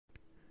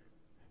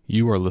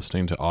You are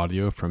listening to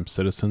audio from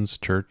Citizens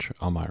Church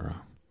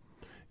Elmira.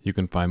 You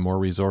can find more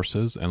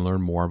resources and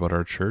learn more about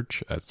our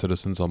church at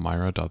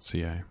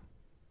citizenselmira.ca.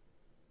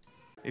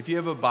 If you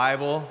have a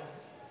Bible,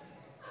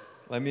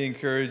 let me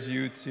encourage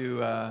you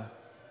to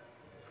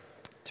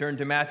turn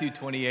to Matthew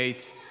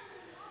 28.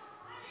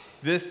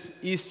 This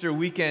Easter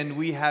weekend,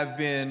 we have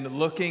been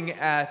looking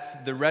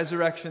at the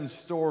resurrection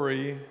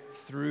story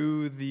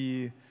through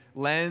the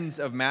lens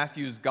of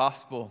Matthew's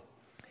gospel.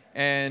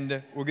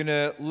 And we're going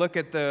to look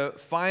at the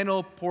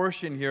final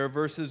portion here,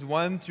 verses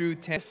 1 through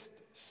 10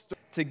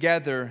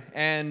 together.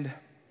 And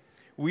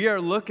we are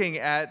looking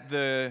at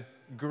the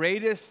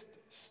greatest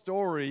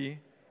story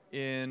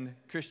in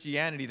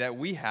Christianity that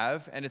we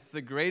have, and it's the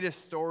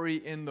greatest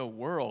story in the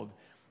world.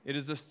 It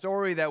is a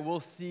story that we'll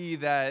see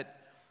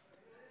that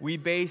we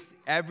base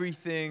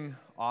everything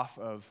off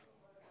of.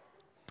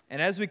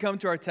 And as we come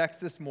to our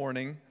text this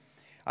morning,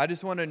 I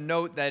just want to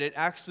note that it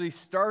actually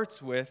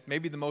starts with,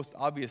 maybe the most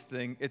obvious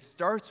thing, it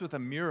starts with a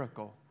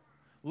miracle.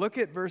 Look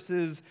at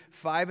verses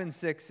 5 and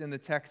 6 in the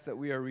text that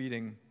we are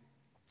reading.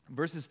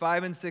 Verses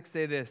 5 and 6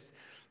 say this,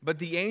 "But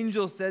the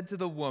angel said to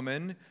the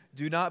woman,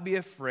 'Do not be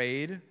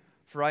afraid,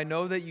 for I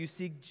know that you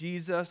seek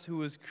Jesus who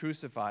was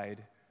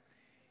crucified.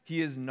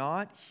 He is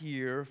not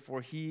here, for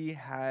he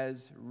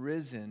has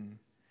risen,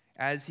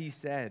 as he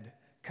said.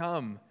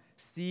 Come,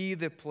 see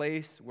the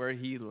place where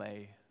he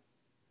lay.'"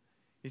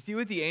 You see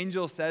what the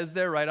angel says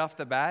there right off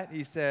the bat?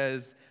 He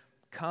says,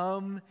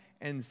 "Come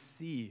and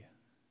see."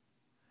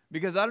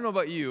 Because I don't know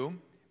about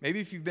you,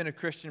 maybe if you've been a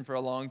Christian for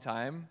a long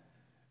time,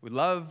 we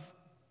love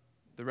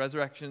the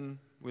resurrection,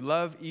 we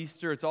love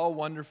Easter, it's all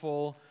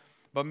wonderful,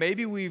 but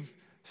maybe we've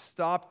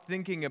stopped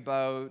thinking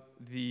about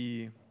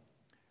the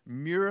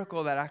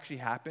miracle that actually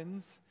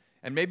happens,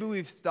 and maybe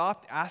we've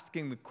stopped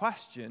asking the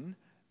question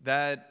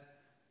that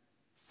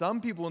some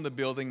people in the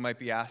building might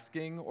be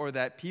asking, or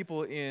that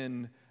people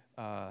in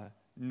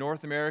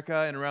North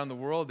America and around the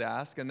world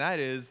ask, and that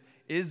is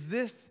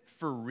this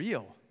for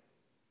real?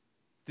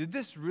 Did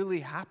this really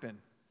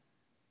happen?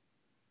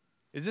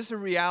 Is this a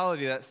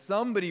reality that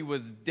somebody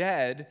was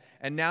dead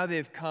and now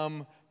they've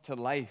come to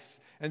life?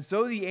 And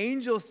so the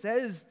angel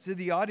says to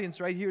the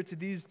audience right here, to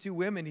these two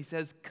women, he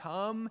says,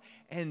 "Come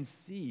and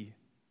see."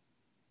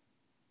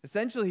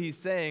 Essentially, he's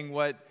saying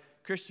what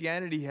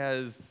Christianity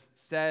has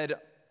said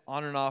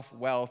on and off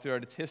well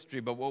throughout its history,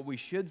 but what we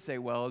should say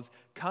well is,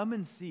 come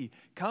and see.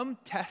 Come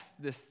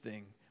test this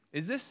thing.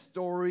 Is this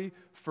story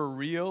for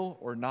real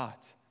or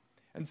not?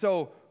 And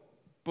so,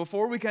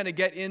 before we kind of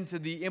get into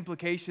the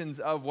implications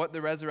of what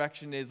the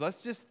resurrection is,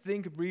 let's just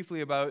think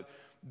briefly about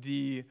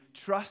the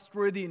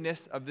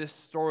trustworthiness of this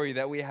story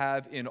that we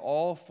have in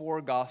all four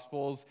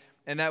Gospels,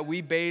 and that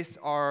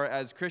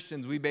as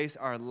Christians, we base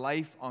our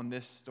life on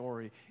this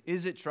story.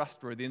 Is it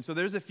trustworthy? And so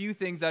there's a few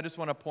things I just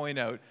want to point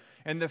out.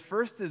 And the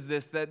first is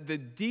this, that the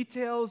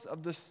details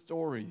of the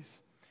stories,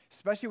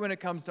 especially when it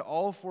comes to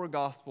all four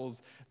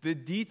Gospels, the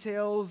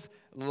details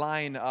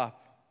line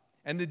up.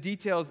 And the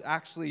details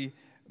actually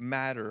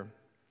matter.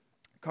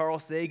 Carl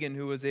Sagan,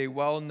 who was a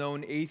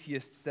well-known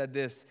atheist, said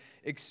this,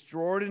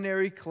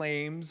 "Extraordinary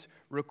claims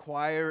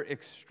require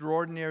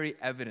extraordinary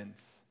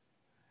evidence."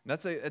 And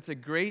that's a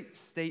great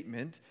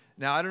statement.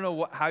 Now, I don't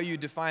know how you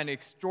define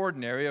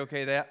extraordinary.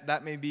 Okay, there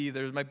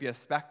might be a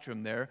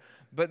spectrum there.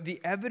 But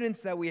the evidence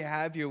that we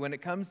have here when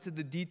it comes to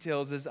the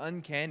details is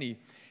uncanny.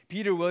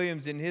 Peter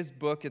Williams, in his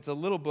book, it's a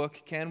little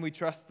book, Can We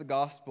Trust the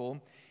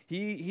Gospel?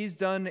 He's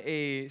done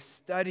a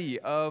study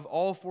of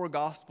all four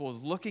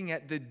Gospels, looking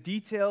at the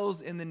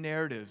details in the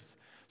narratives.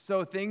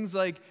 So things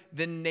like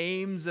the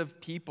names of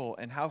people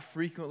and how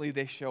frequently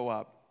they show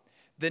up,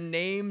 the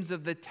names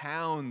of the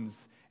towns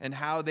and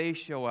how they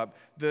show up,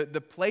 the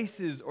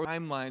places or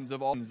timelines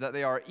of all that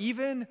they are.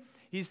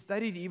 He's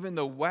studied even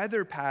the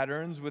weather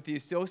patterns with the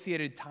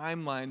associated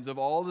timelines of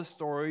all the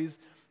stories,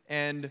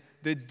 and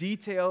the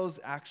details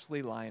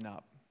actually line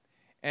up.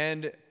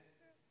 And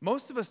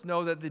most of us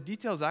know that the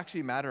details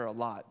actually matter a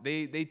lot.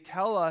 They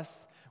tell us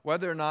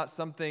whether or not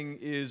something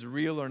is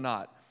real or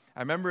not. I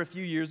remember a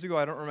few years ago,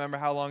 I don't remember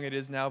how long it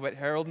is now, but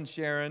Harold and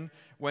Sharon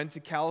went to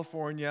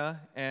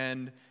California,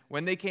 and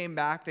when they came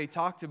back, they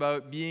talked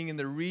about being in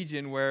the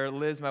region where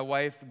Liz, my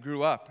wife,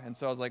 grew up. And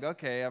so I was like,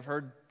 okay, I've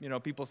heard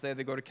people say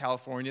they go to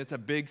California. It's a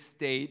big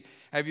state.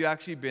 Have you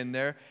actually been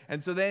there?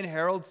 And so then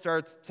Harold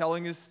starts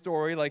telling his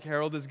story like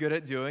Harold is good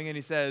at doing, and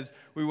he says,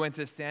 we went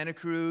to Santa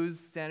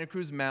Cruz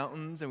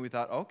Mountains, and we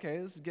thought, okay,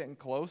 this is getting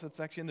close. It's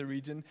actually in the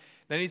region.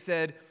 Then he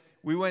said,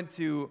 we went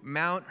to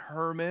Mount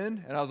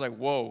Hermon, and I was like,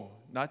 whoa,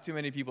 not too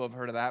many people have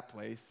heard of that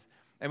place.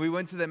 And we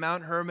went to the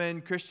Mount Hermon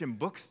Christian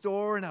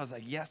bookstore, and I was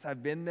like, yes,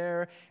 I've been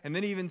there. And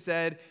then he even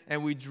said,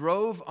 and we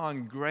drove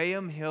on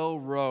Graham Hill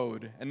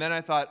Road. And then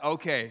I thought,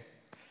 okay,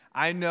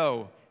 I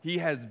know he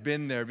has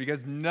been there,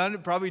 because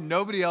probably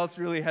nobody else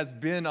really has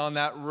been on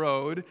that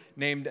road,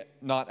 named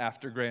not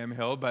after Graham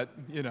Hill, but,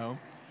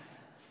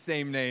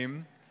 same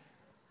name.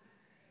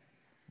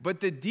 But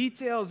the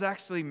details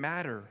actually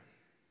matter.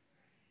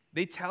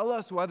 They tell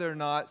us whether or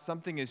not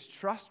something is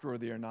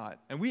trustworthy or not.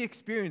 And we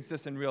experience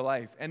this in real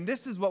life. And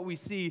this is what we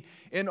see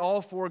in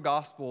all four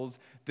Gospels.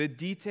 The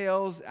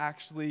details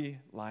actually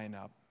line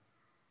up.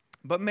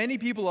 But many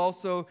people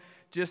also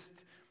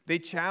they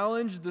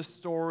challenge the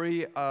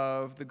story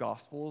of the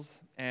Gospels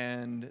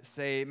and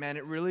say, man,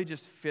 it really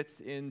just fits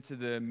into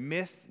the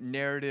myth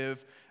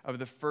narrative of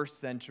the first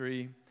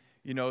century.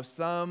 You know,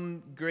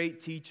 some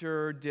great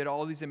teacher did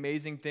all these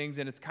amazing things,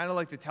 and it's kind of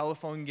like the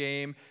telephone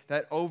game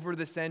that over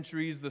the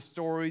centuries, the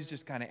stories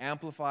just kind of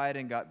amplified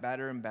and got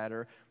better and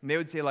better. And they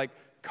would say, like,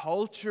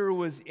 culture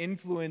was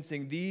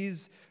influencing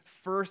these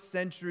first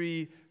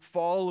century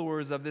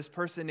followers of this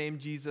person named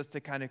Jesus to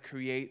kind of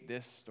create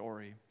this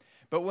story.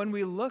 But when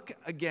we look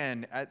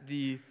again at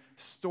the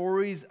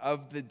stories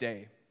of the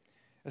day,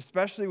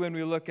 especially when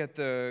we look at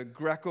the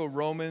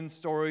Greco-Roman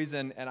stories,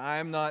 and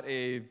I'm not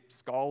a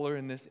scholar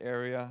in this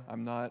area.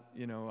 I'm not,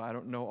 I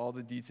don't know all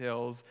the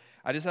details.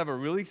 I just have a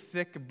really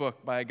thick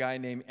book by a guy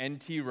named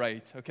N.T.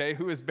 Wright, okay,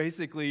 who is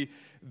basically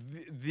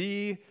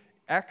the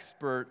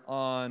expert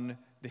on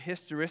the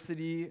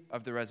historicity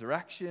of the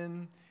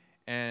resurrection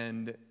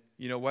and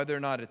whether or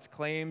not its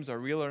claims are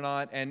real or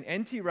not. And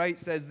N.T. Wright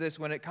says this: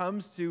 when it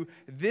comes to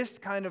this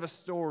kind of a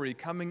story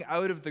coming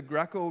out of the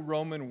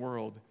Greco-Roman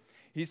world,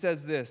 he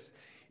says this: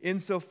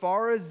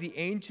 insofar as the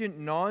ancient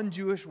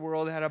non-Jewish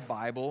world had a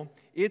Bible,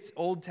 its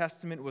Old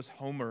Testament was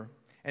Homer.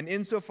 And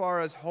insofar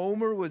as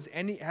Homer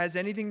has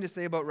anything to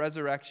say about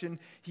resurrection,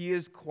 he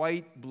is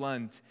quite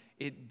blunt.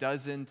 It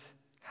doesn't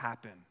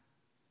happen.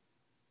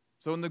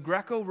 So in the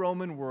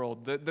Greco-Roman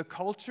world, the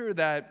culture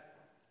that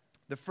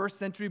the first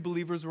century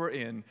believers were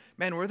in,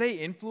 man, were they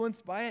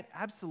influenced by it?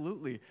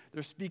 Absolutely.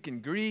 They're speaking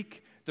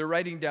Greek, they're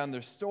writing down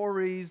their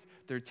stories,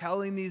 they're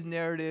telling these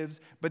narratives,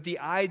 but the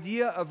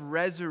idea of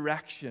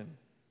resurrection,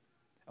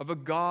 of a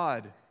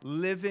God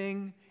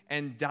living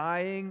and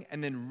dying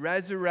and then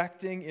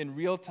resurrecting in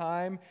real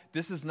time,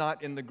 this is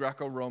not in the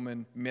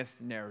Greco-Roman myth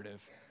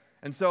narrative.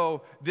 And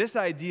so this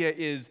idea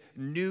is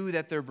new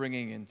that they're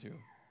bringing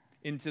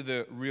into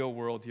the real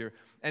world here.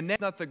 And that's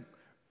not the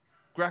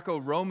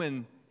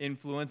Greco-Roman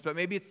influence, but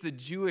maybe it's the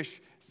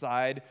Jewish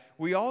side.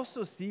 We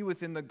also see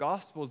within the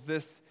Gospels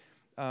this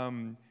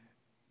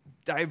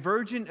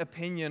divergent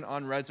opinion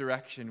on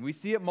resurrection. We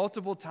see it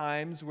multiple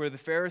times where the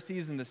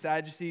Pharisees and the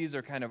Sadducees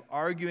are kind of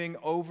arguing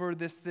over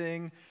this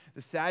thing.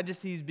 The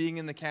Sadducees being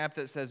in the camp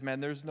that says,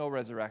 man, there's no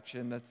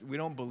resurrection. We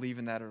don't believe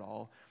in that at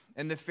all.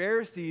 And the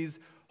Pharisees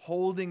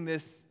holding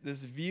this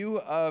view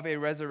of a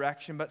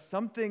resurrection, but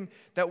something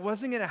that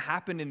wasn't going to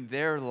happen in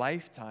their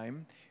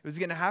lifetime. It was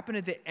going to happen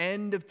at the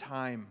end of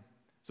time.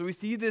 So we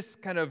see this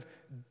kind of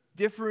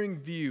differing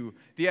view.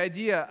 The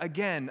idea,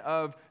 again,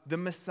 of the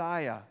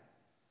Messiah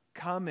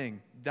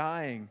coming,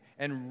 dying,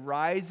 and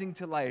rising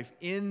to life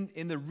in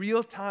the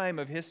real time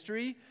of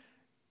history.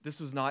 This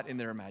was not in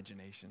their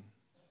imagination.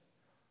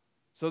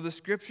 So the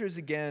scriptures,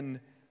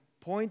 again,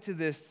 point to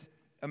this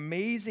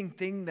amazing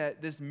thing,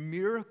 this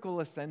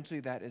miracle essentially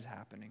that is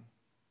happening.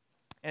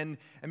 And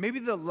maybe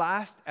the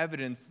last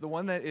evidence, the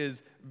one that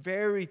is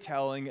very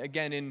telling,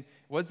 again,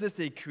 was this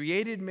a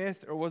created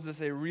myth or was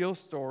this a real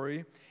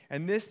story?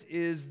 And this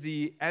is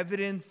the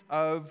evidence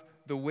of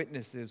the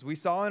witnesses. We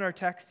saw in our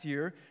text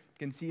here,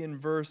 you can see in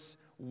verse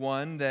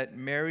 1 that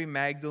Mary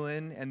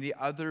Magdalene and the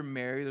other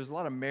Mary, there's a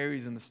lot of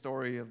Marys in the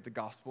story of the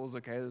Gospels,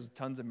 okay? There's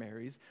tons of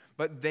Marys.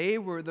 But they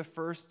were the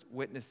first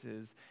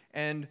witnesses.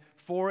 And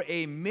for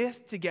a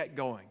myth to get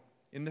going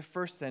in the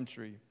first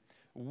century,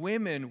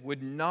 women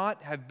would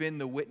not have been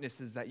the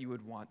witnesses that you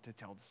would want to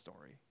tell the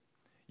story.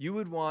 You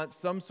would want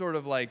some sort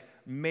of like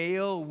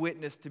male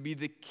witness to be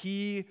the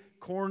key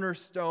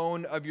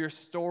cornerstone of your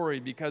story,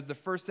 because the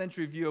first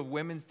century view of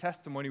women's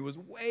testimony was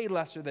way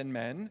lesser than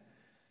men.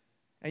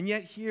 And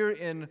yet here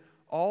in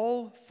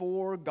all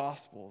four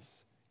Gospels,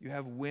 you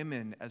have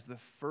women as the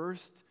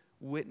first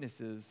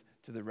witnesses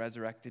to the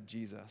resurrected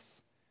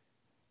Jesus.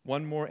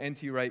 One more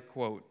N.T. Wright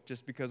quote,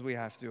 just because we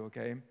have to,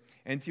 okay?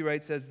 N.T.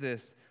 Wright says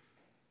this: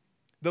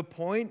 the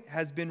point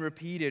has been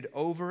repeated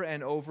over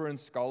and over in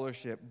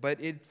scholarship,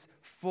 but its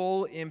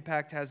full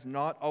impact has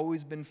not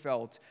always been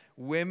felt.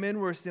 Women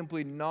were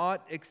simply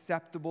not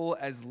acceptable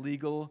as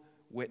legal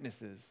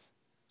witnesses.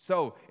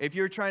 So, if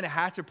you're trying to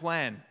hatch a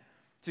plan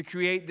to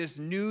create this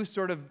new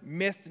sort of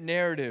myth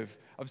narrative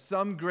of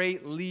some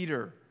great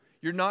leader,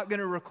 you're not going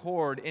to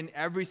record in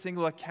every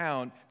single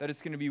account that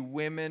it's going to be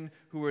women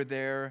who were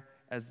there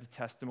as the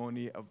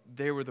testimony of,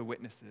 they were the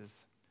witnesses.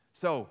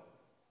 So,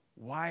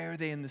 why are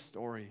they in the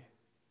story?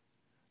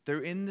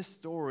 They're in the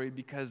story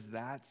because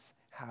that's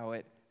how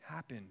it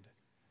happened.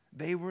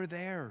 They were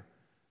there.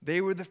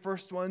 They were the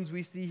first ones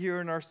we see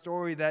here in our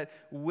story that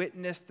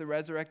witnessed the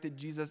resurrected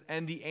Jesus.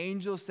 And the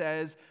angel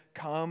says,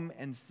 come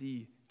and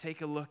see.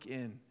 Take a look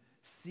in.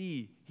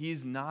 See,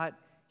 he's not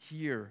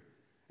here.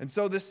 And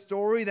so the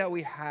story that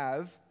we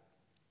have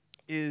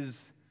is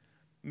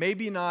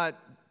maybe not,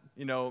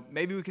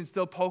 maybe we can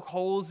still poke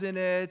holes in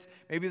it.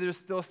 Maybe there's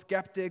still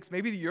skeptics.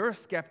 Maybe you're a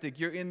skeptic.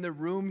 You're in the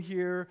room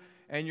here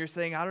and you're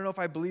saying, I don't know if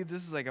I believe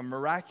this is like a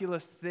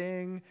miraculous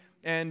thing.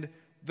 And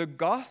the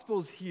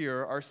Gospels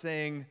here are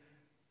saying,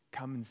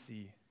 come and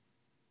see.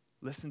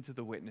 Listen to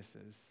the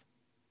witnesses.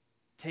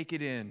 Take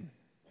it in.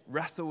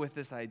 Wrestle with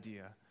this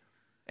idea.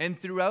 And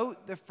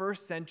throughout the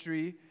first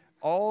century,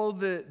 all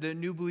the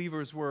new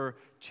believers were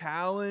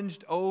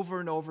challenged over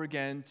and over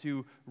again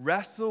to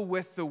wrestle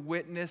with the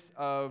witness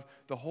of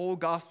the whole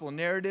gospel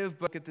narrative,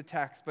 but look at the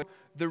text, but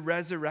the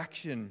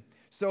resurrection.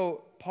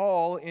 So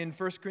Paul in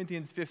 1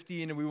 Corinthians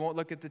 15, and we won't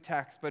look at the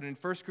text, but in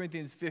 1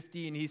 Corinthians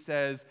 15 he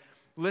says,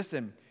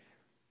 listen,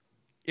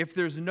 if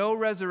there's no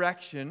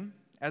resurrection,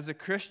 as a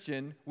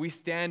Christian, we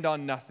stand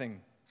on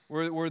nothing.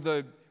 We're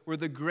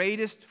the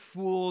greatest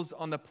fools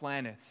on the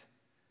planet.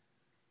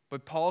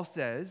 But Paul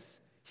says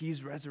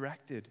he's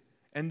resurrected,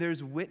 and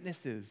there's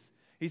witnesses.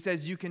 He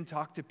says you can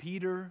talk to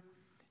Peter,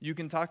 you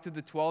can talk to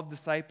the 12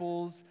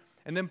 disciples,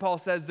 and then Paul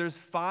says there's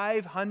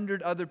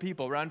 500 other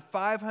people, around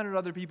 500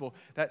 other people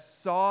that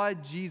saw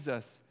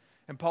Jesus.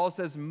 And Paul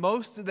says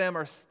most of them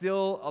are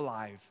still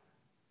alive.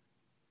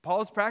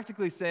 Paul's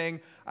practically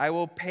saying, I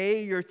will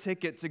pay your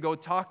ticket to go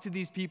talk to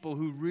these people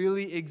who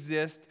really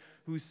exist,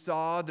 who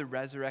saw the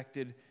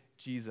resurrected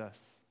Jesus.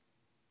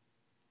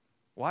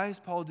 Why is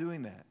Paul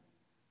doing that?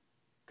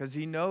 Because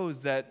he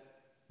knows that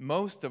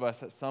most of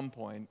us at some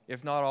point,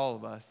 if not all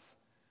of us,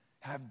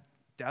 have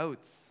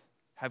doubts,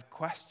 have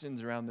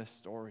questions around this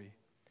story.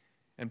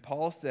 And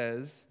Paul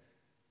says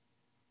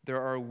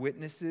there are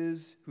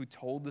witnesses who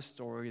told the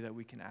story that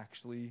we can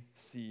actually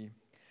see.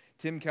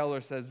 Tim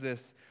Keller says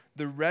this,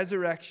 the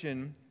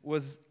resurrection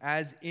was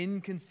as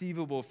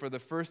inconceivable for the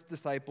first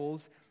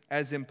disciples,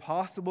 as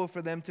impossible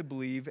for them to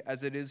believe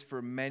as it is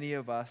for many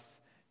of us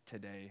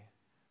today.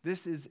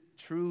 This is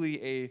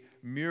truly a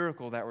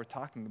miracle that we're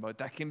talking about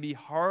that can be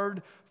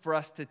hard for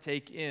us to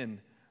take in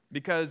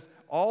because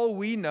all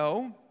we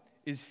know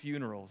is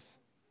funerals.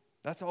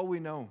 That's all we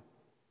know.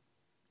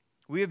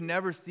 We have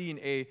never seen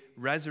a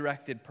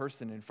resurrected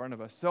person in front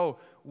of us. So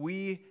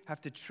we have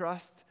to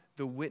trust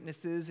the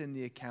witnesses and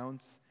the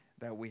accounts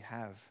that we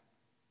have.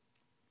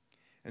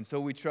 And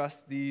so we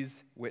trust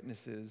these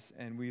witnesses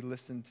and we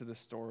listen to the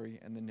story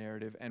and the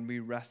narrative and we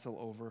wrestle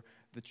over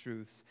the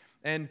truths.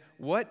 And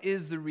what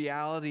is the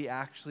reality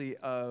actually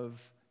of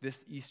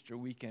this Easter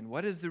weekend?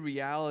 What is the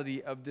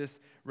reality of this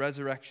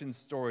resurrection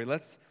story?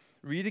 Let's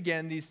read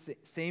again these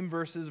same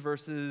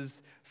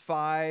verses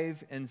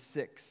 5 and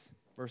 6.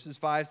 Verses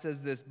 5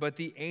 says this, but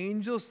the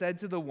angel said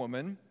to the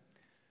woman,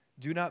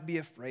 do not be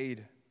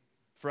afraid,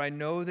 for I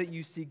know that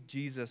you seek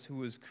Jesus who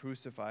was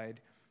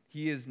crucified.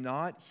 He is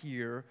not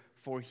here,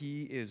 for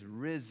he is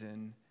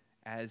risen,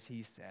 as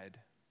he said.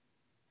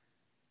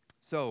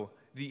 So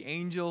the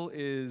angel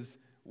is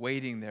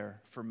waiting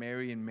there for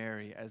Mary and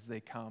Mary as they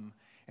come.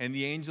 And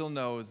the angel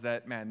knows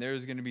that, man,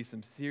 there's going to be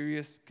some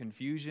serious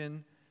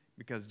confusion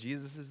because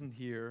Jesus isn't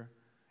here.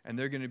 And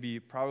they're going to be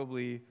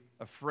probably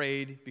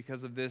afraid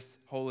because of this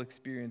whole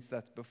experience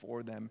that's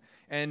before them.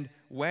 And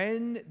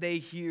when they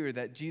hear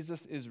that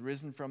Jesus is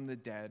risen from the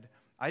dead,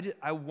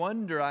 I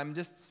wonder, I'm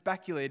just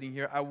speculating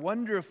here, I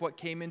wonder if what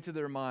came into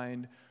their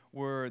mind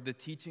were the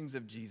teachings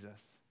of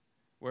Jesus,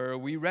 where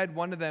we read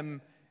one of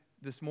them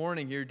this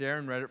morning here.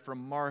 Darren read it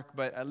from Mark,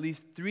 but at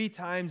least 3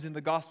 times in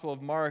the Gospel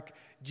of Mark,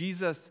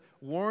 Jesus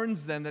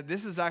warns them that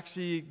this is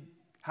actually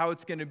how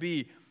it's going to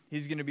be.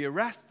 He's going to be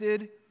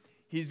arrested,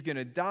 he's going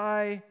to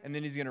die, and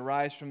then he's going to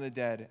rise from the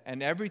dead.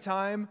 And every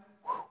time,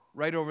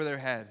 right over their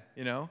head,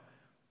 you know?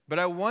 But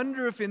I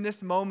wonder if in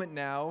this moment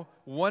now,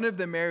 one of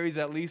the Marys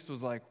at least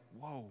was like,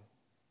 whoa,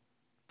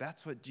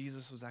 that's what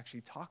Jesus was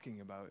actually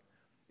talking about.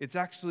 It's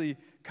actually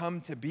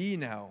come to be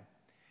now.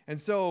 And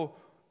so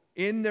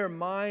in their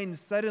minds,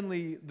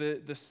 suddenly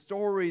the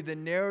story, the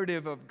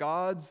narrative of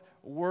God's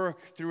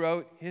work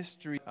throughout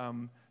history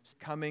is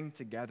coming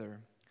together.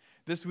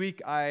 This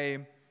week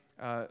I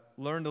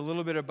learned a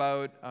little bit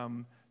about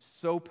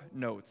soap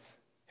notes.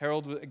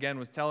 Harold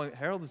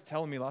is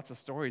telling me lots of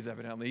stories,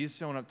 evidently. He's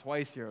shown up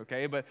twice here,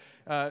 okay? But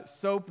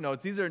soap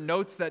notes, these are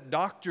notes that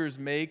doctors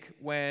make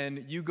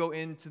when you go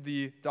into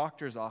the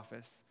doctor's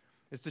office.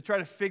 It's to try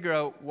to figure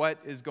out what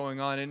is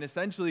going on. And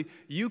essentially,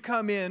 you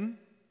come in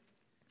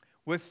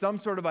with some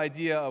sort of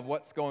idea of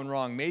what's going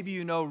wrong. Maybe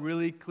you know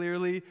really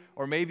clearly,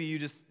 or maybe you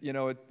just,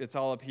 it's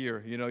all up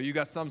here. You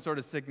got some sort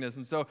of sickness.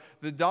 And so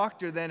the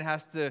doctor then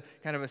has to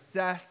kind of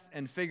assess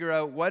and figure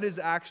out what is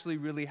actually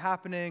really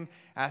happening,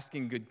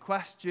 asking good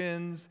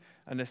questions,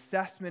 an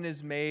assessment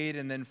is made,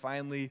 and then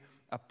finally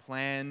a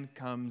plan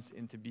comes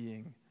into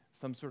being.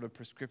 Some sort of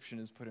prescription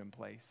is put in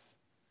place.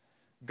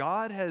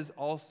 God has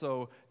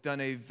also done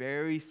a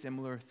very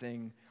similar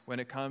thing when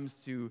it comes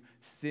to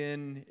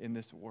sin in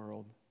this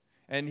world.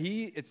 And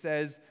it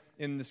says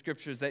in the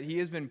scriptures that he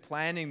has been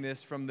planning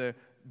this from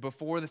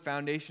before the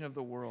foundation of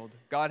the world.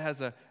 God has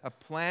a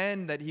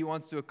plan that he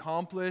wants to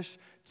accomplish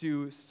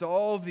to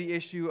solve the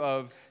issue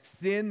of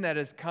sin that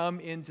has come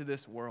into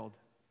this world.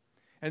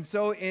 And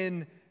so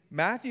in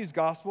Matthew's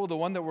gospel, the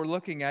one that we're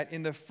looking at,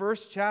 in the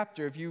first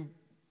chapter, if you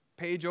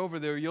page over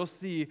there, you'll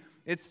see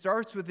it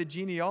starts with a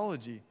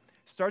genealogy.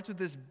 Starts with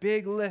this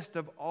big list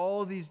of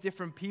all these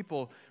different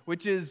people,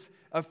 which is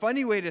a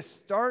funny way to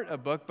start a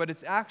book, but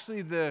it's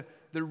actually the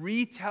the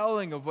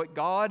retelling of what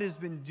God has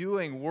been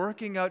doing,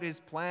 working out his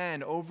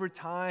plan over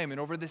time and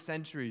over the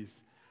centuries.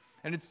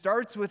 And it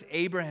starts with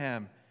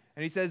Abraham.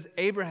 And he says,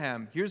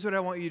 Abraham, here's what I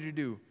want you to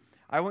do.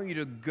 I want you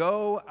to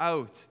go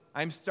out.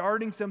 I'm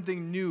starting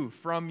something new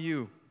from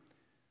you.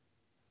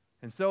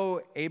 And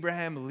so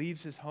Abraham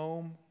leaves his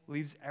home,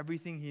 leaves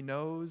everything he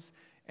knows,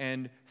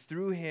 and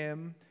through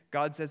him,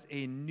 God says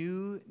a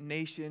new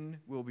nation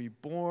will be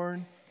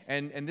born.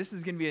 And this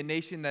is going to be a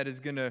nation that is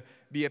going to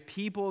be a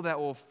people that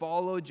will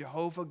follow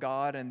Jehovah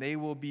God, and they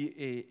will be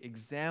an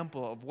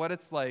example of what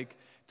it's like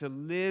to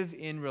live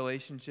in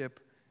relationship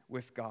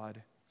with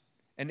God.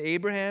 And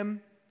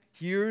Abraham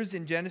hears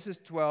in Genesis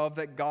 12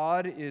 that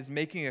God is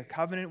making a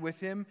covenant with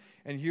him.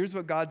 And here's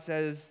what God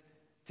says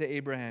to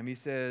Abraham. He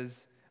says,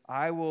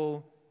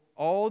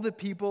 all the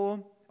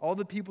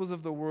peoples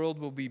of the world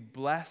will be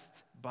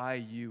blessed by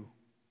you.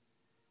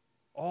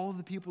 All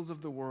the peoples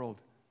of the world.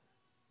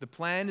 The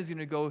plan is going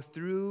to go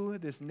through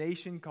this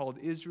nation called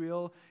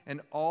Israel, and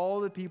all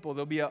the people,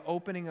 there'll be an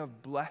opening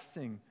of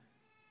blessing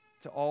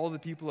to all the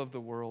people of the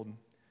world.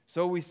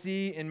 So we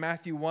see in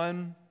Matthew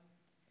 1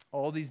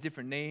 all these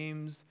different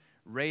names: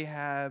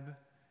 Rahab,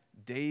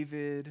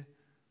 David,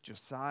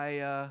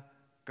 Josiah,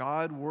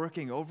 God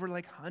working over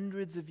like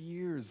hundreds of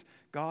years,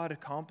 God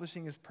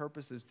accomplishing his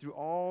purposes through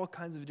all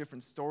kinds of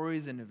different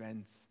stories and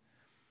events.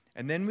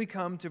 And then we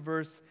come to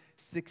verse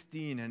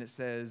 16, and it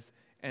says,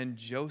 and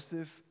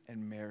Joseph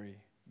and Mary,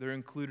 they're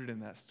included in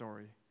that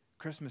story.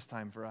 Christmas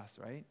time for us,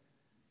 right?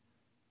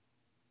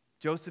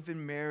 Joseph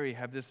and Mary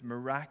have this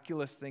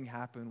miraculous thing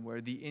happen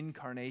where the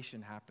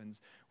incarnation happens,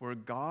 where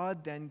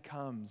God then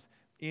comes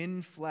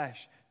in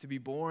flesh to be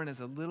born as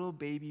a little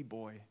baby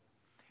boy.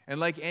 And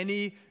like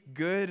any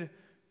good,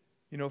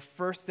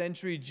 first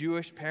century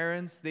Jewish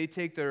parents, they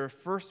take their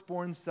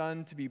firstborn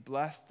son to be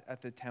blessed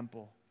at the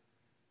temple.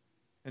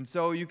 And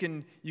so you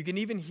can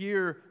even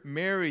hear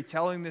Mary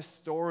telling this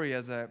story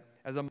as a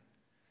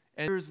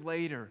years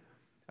later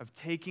of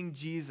taking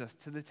Jesus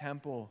to the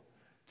temple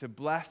to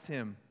bless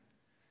him.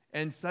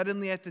 And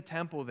suddenly at the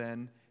temple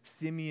then,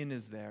 Simeon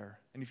is there.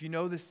 And if you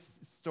know this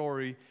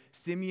story,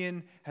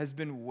 Simeon has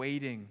been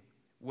waiting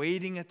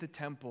at the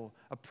temple.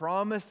 A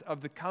promise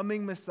of the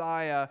coming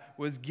Messiah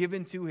was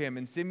given to him,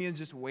 and Simeon's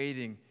just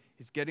waiting.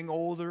 He's getting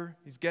older,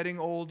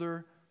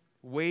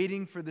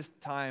 waiting for this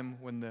time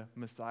when the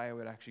Messiah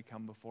would actually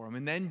come before him.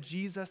 And then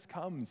Jesus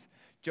comes.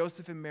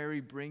 Joseph and Mary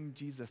bring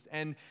Jesus,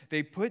 and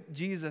they put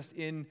Jesus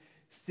in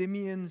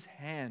Simeon's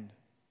hands,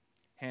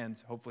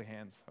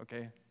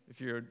 okay? If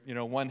you're,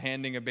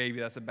 one-handing a baby,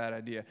 that's a bad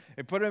idea.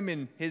 They put him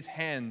in his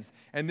hands,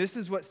 and this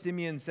is what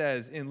Simeon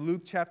says in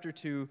Luke chapter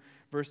 2,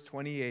 verse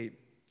 28.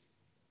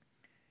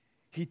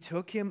 He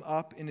took him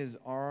up in his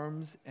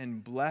arms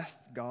and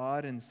blessed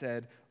God and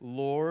said,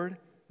 Lord,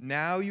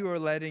 now you are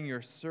letting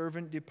your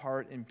servant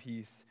depart in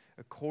peace,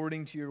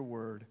 according to your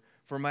word.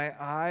 For my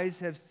eyes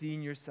have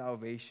seen your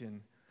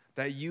salvation,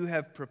 that you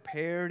have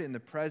prepared in the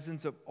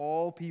presence of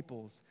all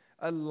peoples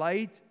a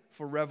light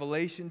for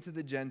revelation to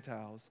the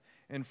Gentiles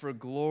and for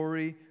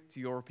glory to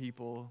your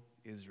people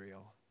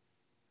Israel.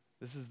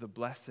 This is the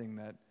blessing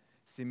that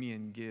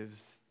Simeon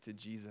gives to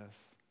Jesus.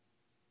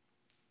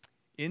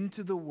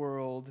 Into the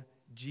world,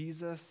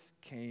 Jesus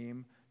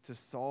came to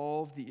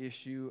solve the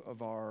issue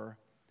of our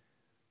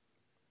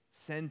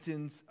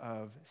sentence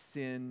of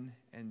sin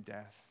and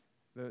death.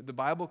 The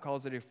Bible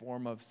calls it a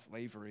form of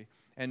slavery.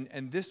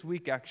 And this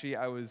week, actually,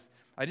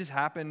 I just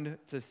happened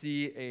to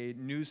see a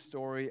news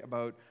story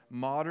about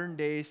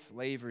modern-day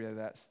slavery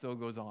that still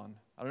goes on.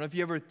 I don't know if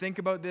you ever think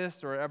about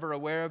this or ever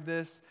aware of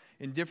this.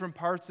 In different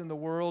parts in the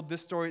world,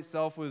 this story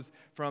itself was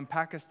from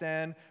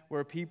Pakistan,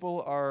 where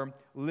people are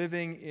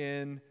living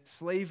in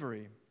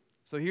slavery.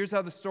 So here's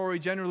how the story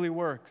generally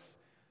works.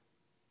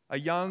 A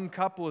young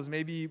couple is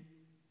maybe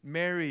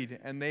married,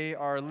 and they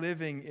are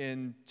living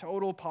in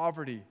total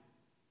poverty,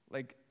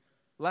 like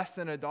less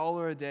than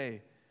 $1 a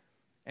day.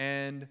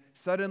 And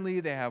suddenly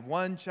they have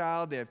one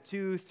child, they have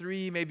 2,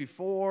 3, maybe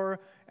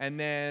 4, and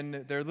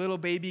then their little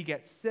baby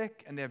gets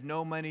sick, and they have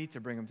no money to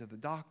bring him to the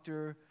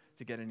doctor,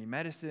 to get any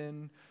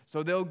medicine.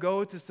 So they'll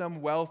go to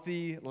some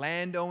wealthy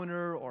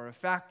landowner or a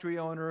factory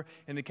owner.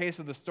 In the case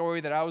of the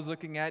story that I was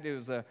looking at, it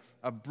was a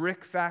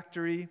brick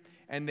factory,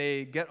 and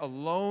they get a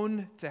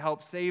loan to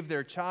help save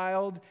their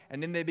child,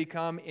 and then they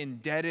become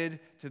indebted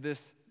to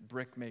this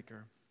brick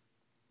maker.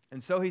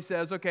 And so he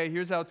says, okay,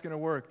 here's how it's going to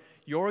work.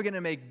 You're going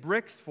to make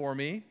bricks for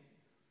me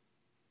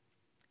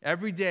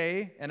every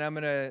day, and I'm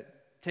going to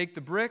take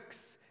the bricks,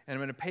 and I'm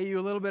going to pay you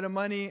a little bit of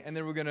money, and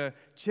then we're going to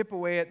chip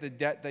away at the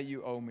debt that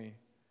you owe me.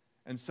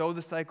 And so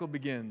the cycle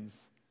begins,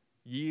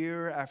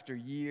 year after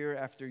year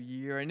after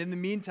year. And in the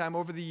meantime,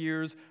 over the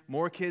years,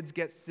 more kids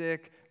get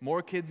sick,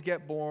 more kids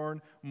get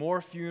born,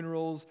 more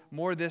funerals,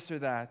 more this or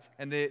that,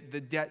 and the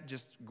debt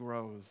just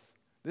grows.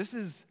 This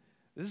is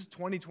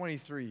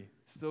 2023,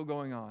 still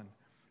going on.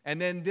 And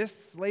then this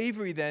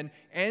slavery then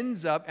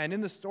ends up, and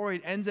in the story,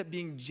 it ends up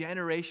being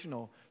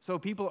generational. So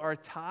people are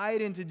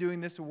tied into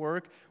doing this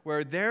work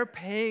where they're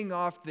paying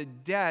off the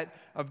debt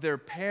of their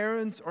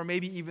parents or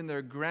maybe even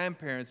their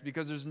grandparents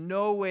because there's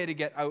no way to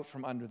get out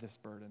from under this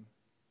burden.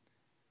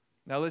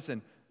 Now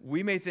listen,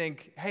 we may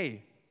think,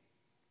 hey,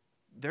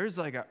 there's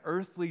like an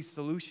earthly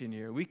solution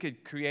here. We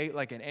could create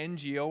like an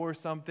NGO or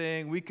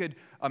something. We could,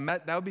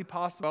 that would be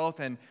possible,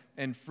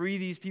 and free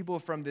these people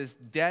from this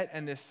debt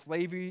and this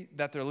slavery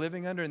that they're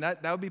living under. And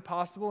that would be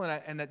possible,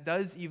 and that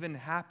does even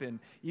happen.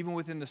 Even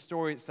within the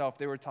story itself,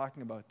 they were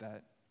talking about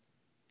that.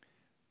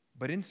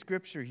 But in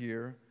Scripture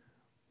here,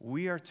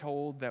 we are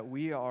told that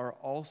we are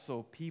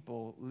also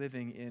people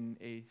living in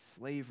a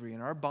slavery.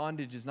 And our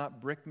bondage is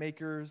not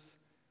brickmakers.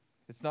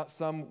 It's not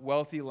some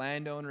wealthy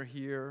landowner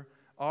here.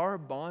 Our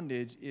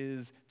bondage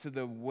is to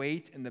the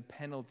weight and the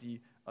penalty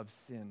of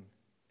sin.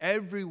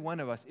 Every one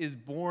of us is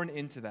born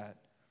into that.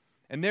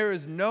 And there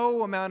is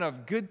no amount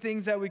of good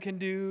things that we can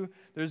do.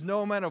 There's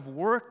no amount of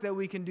work that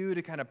we can do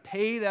to kind of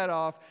pay that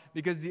off,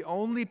 because the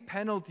only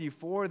penalty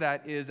for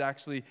that is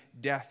actually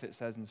death, it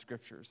says in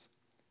Scriptures.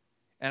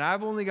 And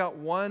I've only got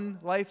one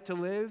life to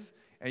live,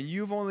 and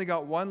you've only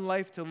got one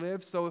life to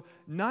live, so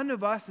none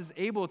of us is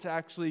able to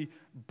actually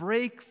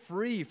break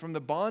free from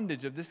the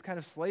bondage of this kind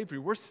of slavery.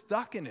 We're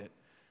stuck in it.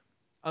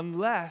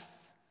 Unless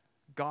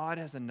God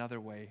has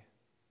another way,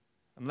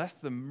 unless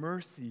the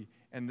mercy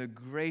and the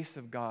grace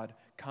of God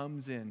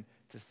comes in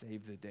to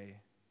save the day.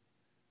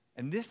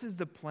 And this is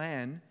the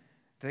plan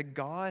that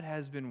God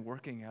has been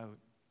working out.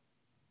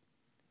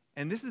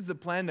 And this is the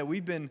plan that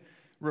we've been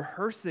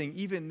rehearsing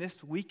even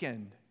this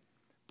weekend.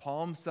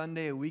 Palm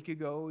Sunday a week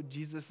ago,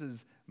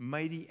 Jesus'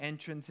 mighty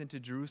entrance into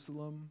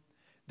Jerusalem.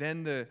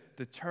 Then the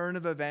turn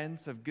of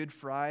events of Good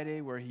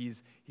Friday, where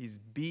he's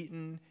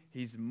beaten,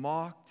 he's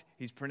mocked,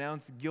 he's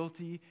pronounced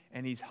guilty,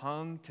 and he's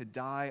hung to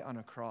die on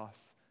a cross.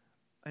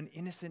 An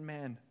innocent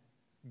man,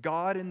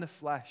 God in the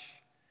flesh,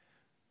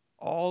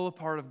 all a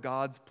part of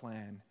God's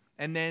plan.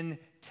 And then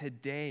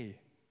today,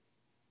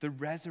 the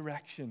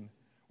resurrection,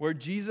 where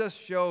Jesus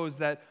shows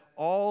that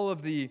all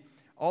of the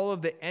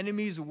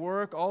enemy's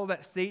work, all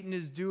that Satan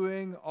is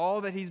doing,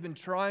 all that he's been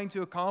trying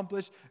to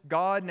accomplish,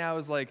 God now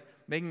is like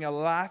making a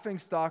laughing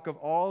stock of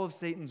all of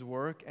Satan's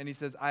work, and he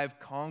says, I have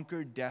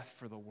conquered death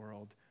for the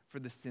world, for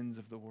the sins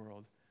of the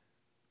world.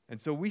 And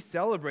so we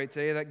celebrate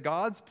today that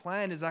God's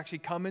plan has actually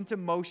come into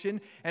motion,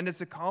 and it's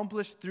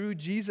accomplished through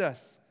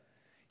Jesus.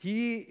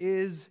 He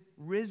is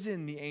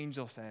risen, the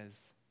angel says.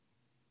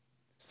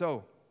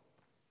 So,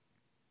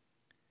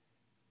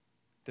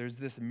 there's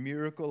this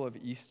miracle of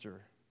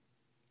Easter,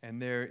 and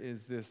there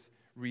is this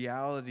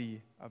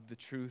reality of the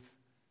truth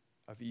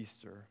of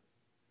Easter,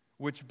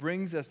 which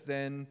brings us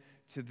then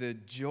to the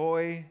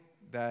joy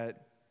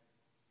that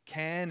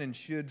can and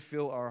should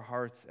fill our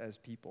hearts as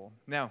people.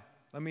 Now,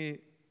 let me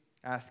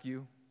ask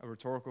you a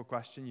rhetorical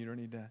question. You don't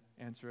need to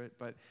answer it.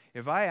 But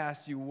if I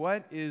asked you,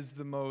 what is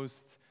the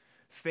most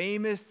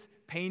famous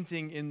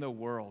painting in the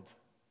world?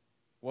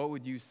 What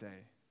would you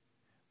say?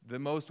 The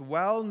most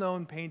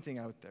well-known painting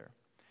out there.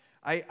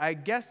 I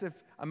guess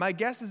my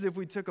guess is if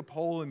we took a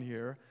poll in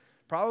here,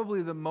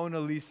 probably the Mona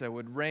Lisa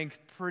would rank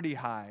pretty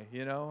high,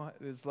 you know?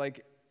 It's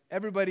like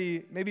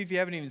everybody, maybe if you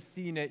haven't even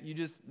seen it, you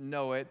just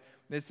know it.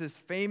 It's this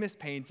famous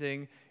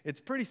painting. It's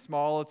pretty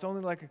small. It's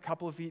only like a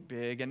couple of feet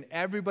big, and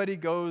everybody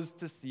goes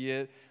to see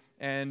it.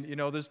 And, you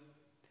know, there's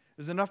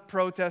enough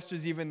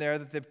protesters even there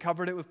that they've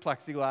covered it with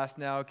plexiglass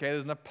now, okay?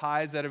 There's enough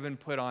pies that have been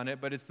put on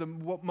it, but it's the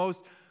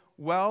most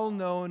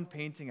well-known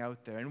painting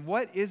out there. And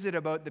what is it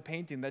about the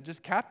painting that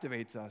just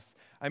captivates us?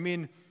 I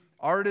mean,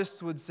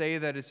 artists would say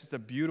that it's just a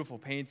beautiful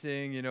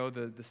painting. You know,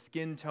 the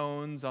skin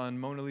tones on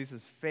Mona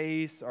Lisa's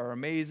face are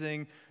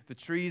amazing. The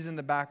trees in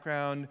the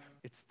background,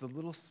 it's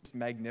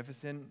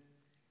magnificent.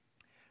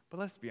 But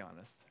let's be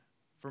honest.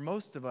 For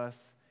most of us,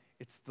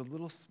 it's the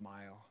little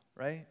smile,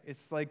 right?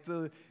 It's like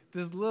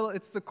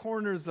it's the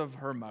corners of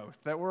her mouth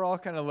that we're all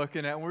kind of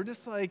looking at, and we're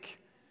just like,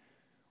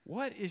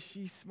 what is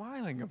she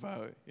smiling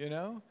about, you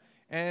know?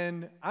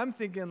 And I'm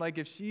thinking, like,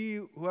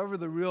 whoever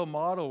the real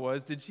model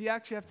was, did she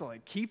actually have to,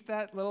 like, keep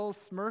that little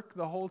smirk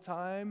the whole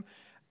time?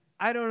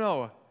 I don't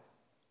know.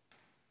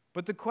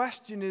 But the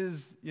question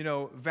is, you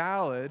know,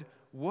 valid.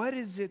 What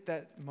is it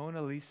that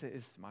Mona Lisa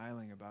is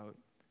smiling about?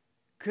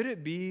 Could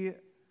it be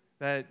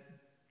that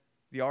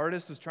the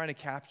artist was trying to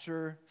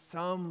capture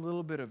some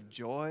little bit of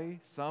joy,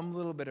 some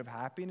little bit of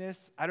happiness?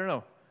 I don't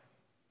know.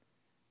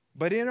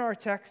 But in our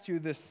text here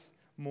this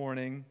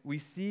morning, we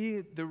see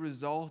the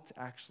result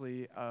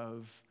actually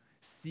of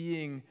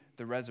seeing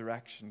the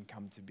resurrection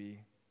come to be.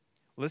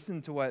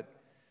 Listen to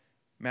what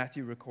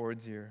Matthew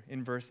records here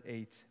in verse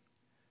 8.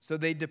 So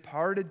they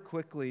departed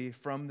quickly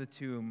from the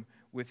tomb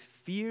with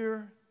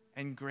fear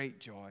and great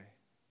joy.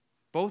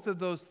 Both of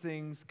those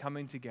things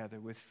coming together,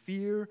 with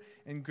fear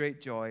and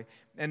great joy.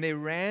 And they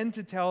ran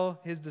to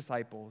tell his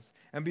disciples.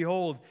 And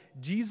behold,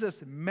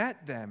 Jesus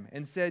met them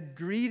and said,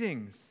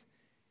 "Greetings."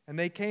 And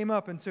they came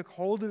up and took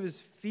hold of his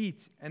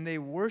feet, and they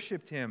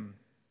worshiped him.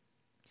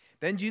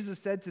 Then Jesus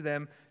said to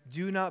them,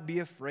 "Do not be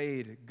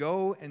afraid.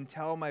 Go and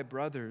tell my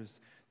brothers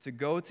to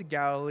go to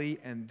Galilee,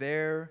 and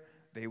there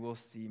they will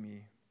see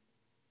me."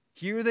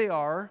 Here they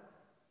are.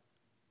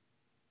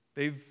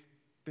 They've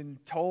been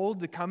told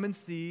to come and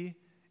see,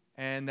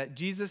 and that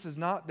Jesus is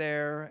not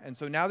there. And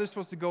so now they're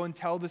supposed to go and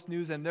tell this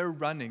news, and they're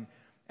running.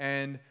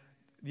 And,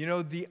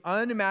 the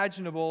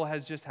unimaginable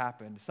has just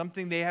happened.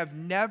 Something they have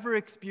never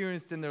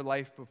experienced in their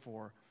life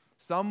before.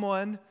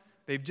 Someone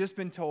they've just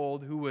been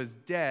told who was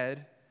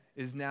dead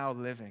is now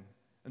living.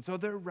 And so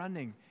they're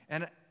running.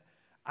 And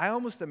I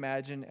almost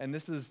imagine, and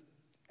this is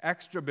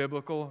extra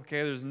biblical,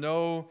 okay, there's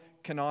no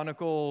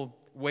canonical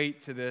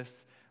weight to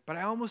this, but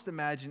I almost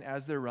imagine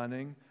as they're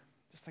running,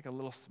 just like a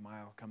little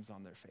smile comes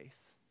on their face.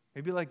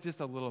 Maybe like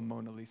just a little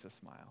Mona Lisa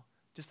smile,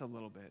 just a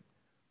little bit.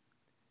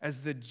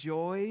 As the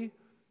joy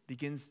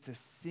begins to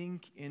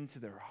sink into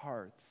their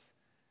hearts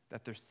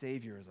that their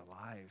Savior is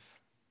alive.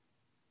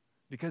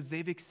 Because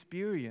they've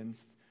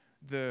experienced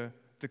the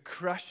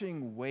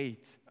crushing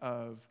weight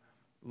of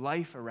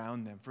life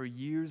around them for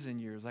years and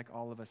years, like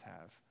all of us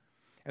have.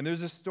 And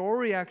there's a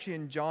story actually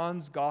in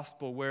John's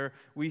gospel where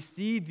we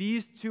see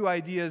these two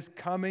ideas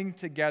coming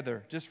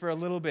together just for a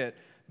little bit.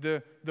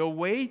 The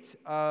weight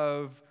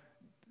of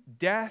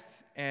death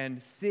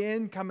and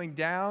sin coming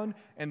down,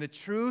 and the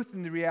truth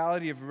and the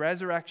reality of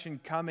resurrection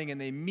coming, and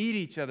they meet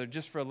each other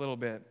just for a little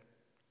bit.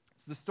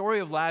 It's the story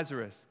of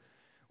Lazarus,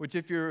 which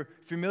if you're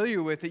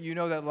familiar with it, you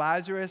know that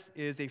Lazarus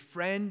is a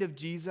friend of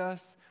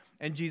Jesus,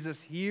 and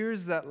Jesus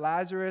hears that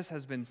Lazarus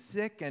has been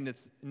sick and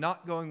it's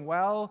not going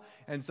well,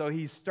 and so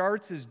he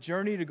starts his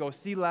journey to go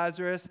see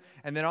Lazarus,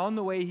 and then on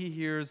the way he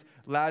hears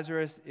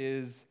Lazarus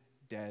is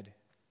dead.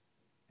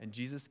 And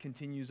Jesus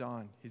continues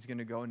on. He's going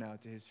to go now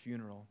to his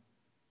funeral.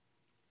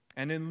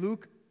 And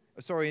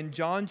in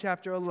John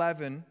chapter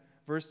 11,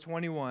 verse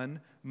 21,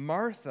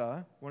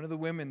 Martha, one of the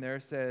women there,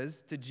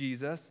 says to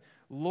Jesus,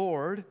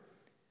 "Lord,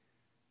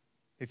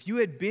 if you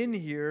had been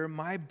here,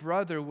 my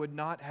brother would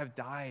not have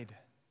died."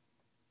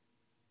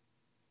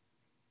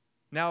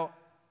 Now,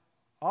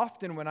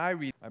 often when I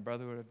read, my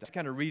brother would have died, I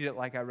kind of read it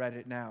like I read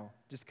it now.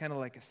 Just kind of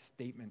like a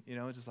statement,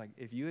 just like,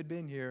 if you had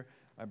been here,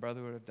 my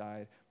brother would have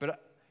died.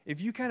 But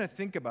if you kind of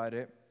think about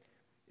it,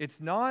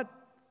 it's not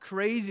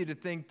crazy to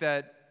think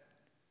that,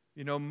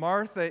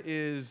 Martha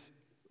is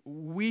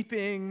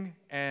weeping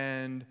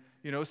and,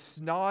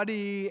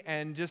 snotty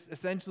and just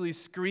essentially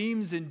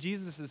screams in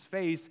Jesus'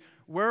 face,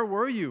 "Where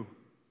were you?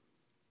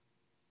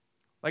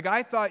 Like,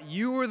 I thought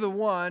you were the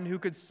one who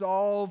could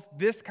solve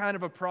this kind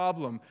of a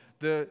problem,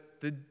 the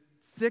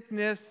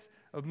sickness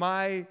of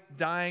my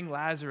dying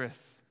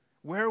Lazarus.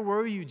 Where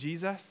were you,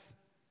 Jesus?"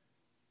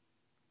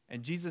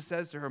 And Jesus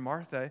says to her,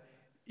 "Martha,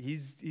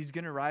 he's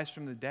going to rise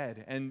from the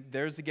dead." And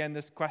there's again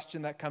this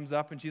question that comes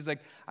up, and she's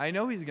like, "I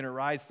know he's going to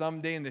rise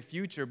someday in the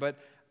future, but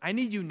I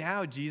need you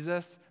now,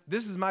 Jesus.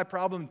 This is my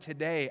problem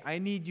today. I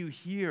need you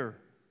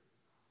here."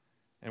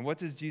 And what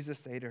does Jesus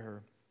say to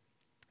her?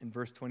 In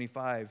verse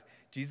 25,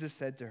 Jesus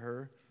said to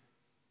her,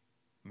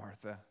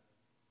 "Martha,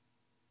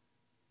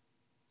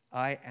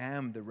 I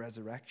am the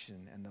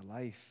resurrection and the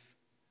life.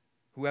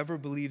 Whoever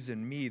believes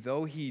in me,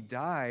 though he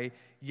die,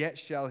 yet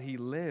shall he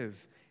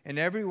live. And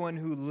everyone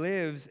who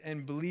lives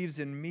and believes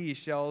in me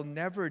shall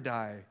never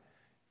die."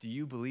 Do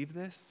you believe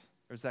this?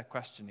 There's that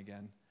question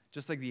again.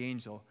 Just like the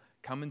angel,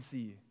 come and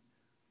see.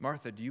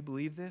 Martha, do you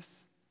believe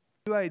this?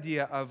 The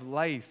idea of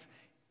life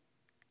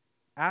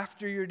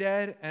after you're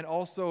dead and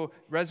also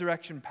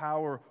resurrection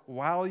power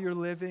while you're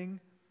living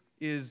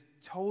is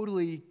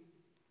totally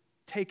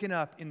taken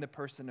up in the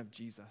person of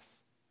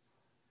Jesus.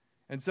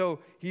 And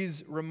so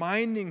he's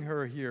reminding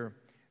her here,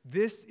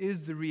 this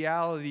is the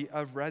reality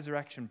of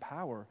resurrection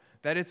power,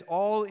 that it's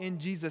all in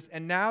Jesus.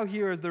 And now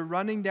here as they're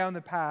running down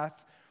the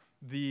path,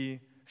 the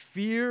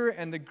fear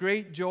and the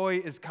great joy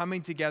is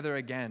coming together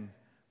again.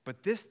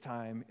 But this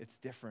time it's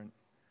different.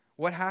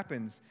 What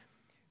happens?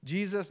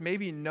 Jesus,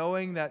 maybe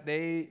knowing that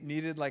they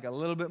needed like a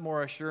little bit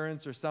more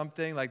assurance or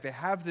something, like they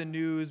have the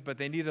news, but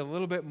they need a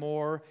little bit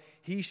more,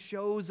 he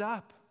shows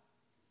up.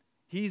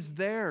 He's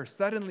there.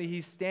 Suddenly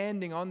he's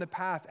standing on the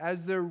path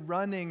as they're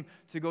running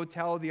to go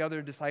tell the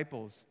other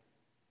disciples.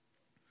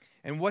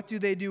 And what do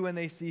they do when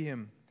they see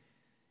him?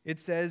 It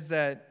says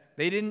that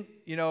they didn't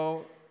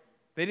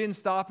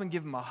stop and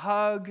give him a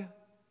hug.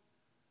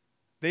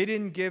 They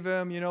didn't give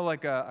him,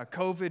 like a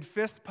COVID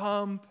fist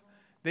pump.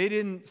 They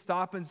didn't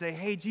stop and say,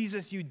 "Hey,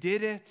 Jesus, you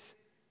did it.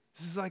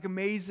 This is like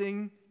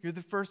amazing. You're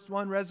the first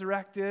one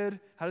resurrected.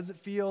 How does it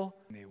feel?"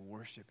 And they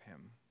worship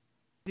him.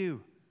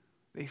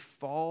 They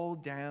fall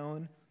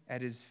down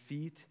at his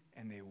feet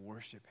and they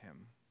worship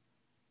him.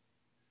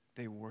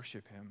 They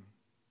worship him.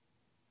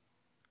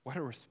 What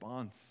a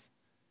response.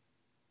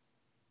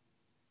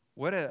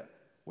 What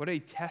a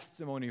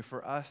testimony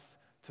for us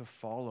to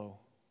follow.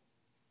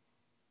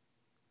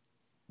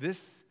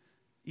 This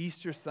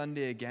Easter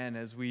Sunday again,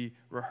 as we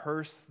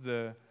rehearse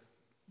the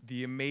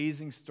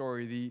amazing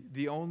story,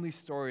 the only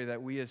story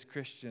that we as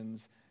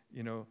Christians,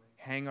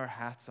 hang our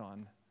hats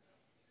on.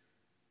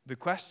 The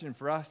question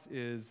for us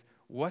is,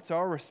 what's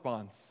our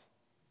response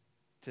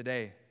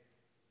today?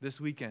 this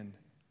weekend?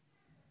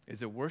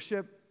 Is it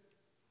worship?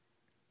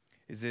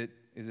 Is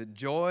it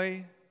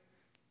joy?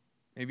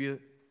 Maybe a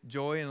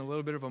joy and a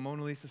little bit of a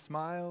Mona Lisa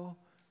smile?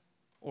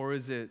 Or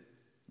is it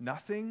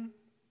nothing?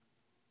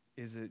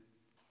 Is it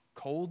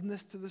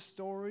coldness to the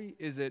story?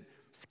 Is it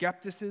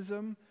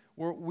skepticism?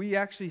 Where we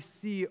actually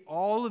see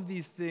all of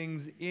these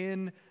things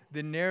in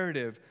the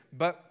narrative.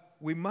 But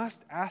we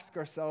must ask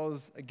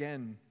ourselves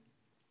again,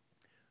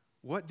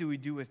 what do we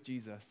do with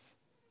Jesus?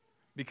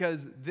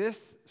 Because this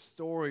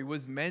story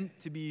was meant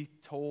to be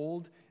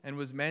told and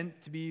was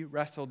meant to be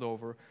wrestled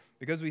over.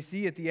 Because we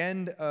see at the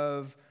end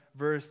of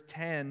verse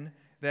 10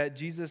 that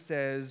Jesus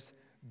says,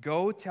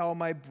 "Go tell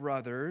my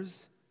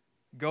brothers,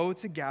 go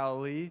to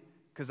Galilee,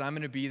 because I'm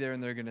going to be there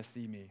and they're going to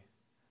see me."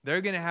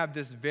 They're going to have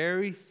this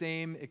very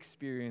same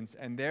experience,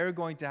 and they're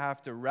going to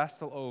have to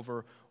wrestle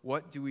over,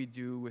 what do we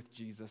do with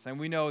Jesus? And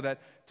we know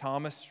that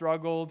Thomas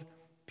struggled,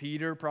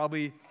 Peter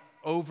probably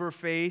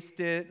overfaithed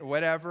it,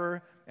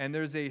 whatever, and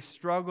there's a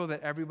struggle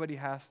that everybody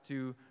has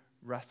to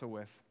wrestle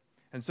with.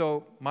 And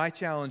so my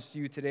challenge to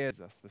you today is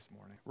this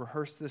morning.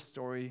 Rehearse this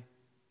story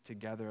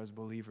together as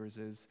believers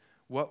is,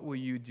 what will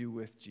you do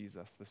with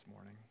Jesus this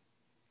morning?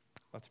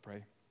 Let's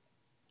pray.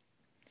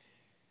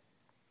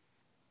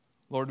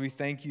 Lord, we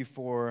thank you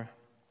for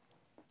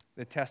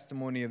the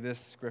testimony of this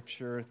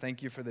scripture.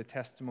 Thank you for the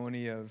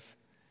testimony of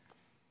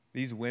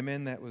these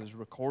women that was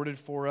recorded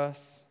for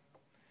us.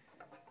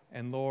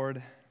 And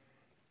Lord,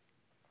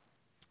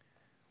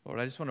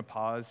 I just want to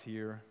pause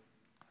here,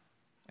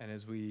 and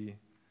as we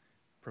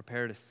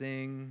prepare to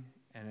sing,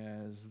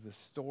 and as the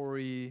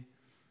story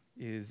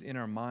is in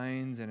our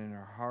minds and in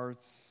our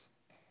hearts,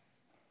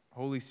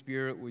 Holy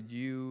Spirit, would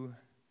you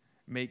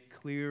make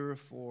clear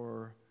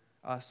for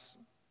us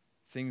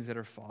things that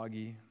are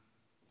foggy?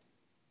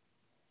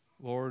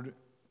 Lord,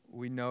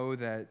 we know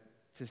that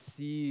to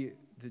see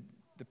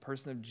the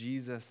person of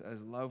Jesus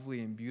as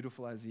lovely and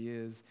beautiful as he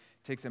is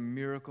takes a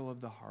miracle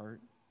of the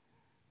heart.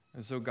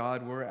 And so,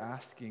 God, we're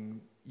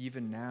asking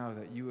even now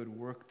that you would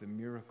work the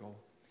miracle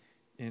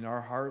in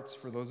our hearts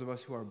for those of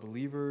us who are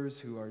believers,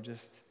 who are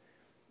just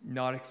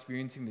not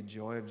experiencing the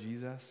joy of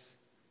Jesus,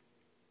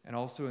 and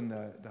also in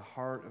the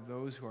heart of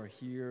those who are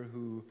here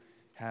who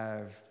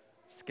have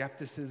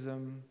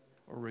skepticism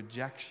or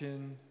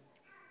rejection.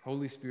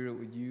 Holy Spirit,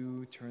 would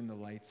you turn the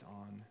lights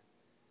on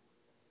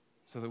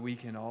so that we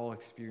can all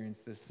experience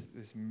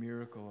this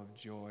miracle of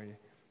joy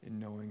in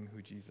knowing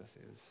who Jesus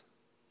is.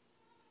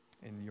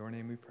 In your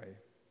name we pray.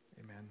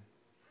 Amen.